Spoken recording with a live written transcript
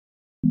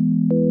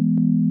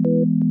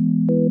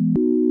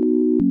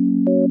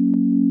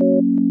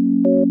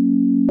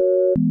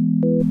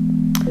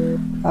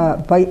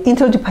By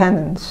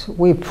interdependence,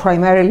 we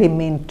primarily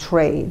mean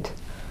trade.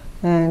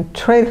 And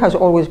trade has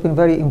always been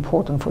very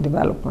important for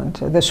development.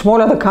 The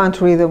smaller the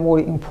country, the more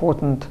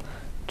important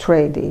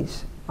trade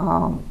is.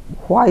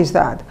 Why is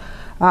that?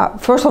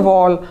 First of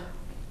all,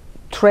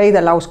 trade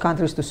allows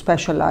countries to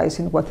specialize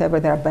in whatever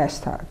they're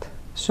best at.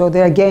 So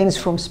there are gains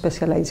from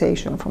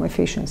specialization, from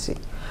efficiency.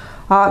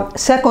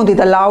 Second, it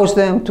allows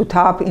them to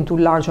tap into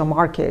larger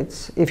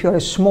markets. If you're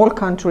a small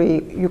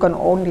country, you can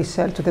only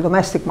sell to the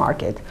domestic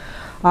market.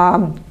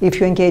 If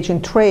you engage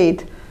in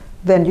trade,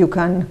 then you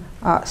can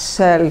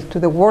sell to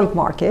the world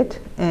market,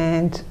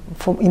 and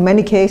in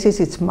many cases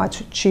it's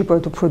much cheaper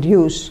to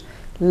produce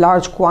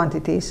large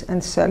quantities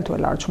and sell to a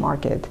large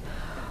market.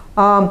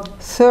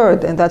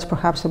 Third, and that's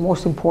perhaps the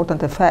most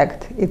important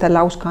effect, it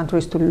allows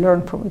countries to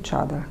learn from each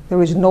other.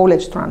 There is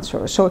knowledge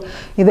transfer. So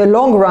in the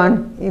long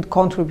run, it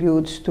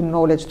contributes to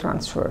knowledge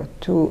transfer,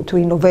 to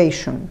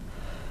innovation.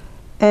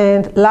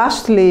 And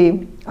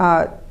lastly,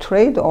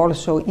 trade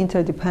also,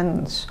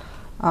 interdependence,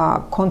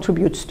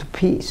 contributes to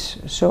peace.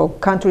 So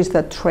countries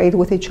that trade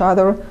with each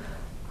other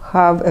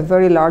have a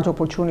very large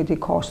opportunity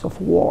cost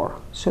of war.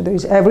 So there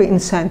is every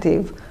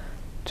incentive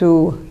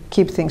to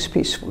keep things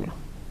peaceful.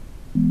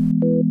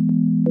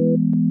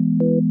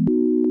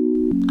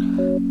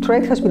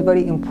 Trade has been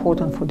very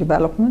important for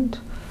development.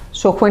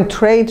 So when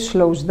trade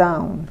slows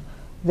down,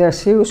 there are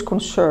serious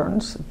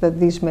concerns that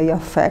this may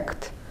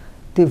affect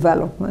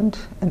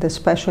development, and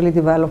especially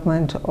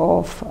development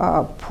of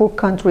poor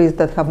countries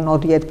that have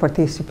not yet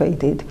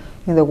participated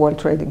in the world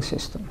trading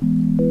system.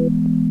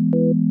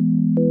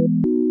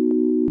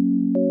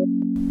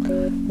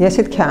 Yes,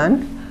 it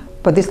can,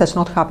 but this does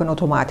not happen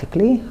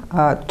automatically.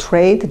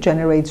 Trade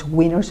generates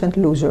winners and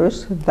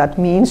losers. That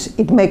means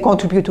it may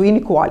contribute to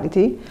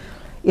inequality.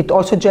 It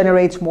also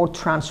generates more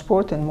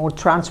transport, and more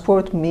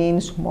transport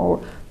means more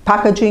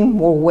packaging,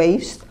 more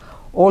waste.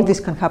 All this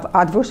can have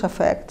adverse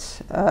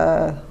effects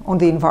on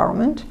the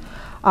environment.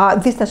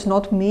 This does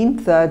not mean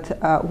that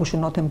we should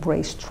not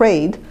embrace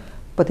trade,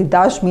 but it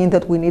does mean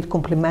that we need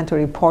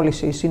complementary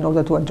policies in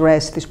order to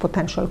address this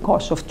potential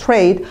cost of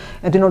trade,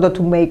 and in order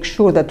to make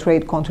sure that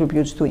trade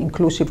contributes to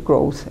inclusive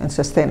growth and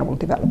sustainable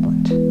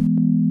development.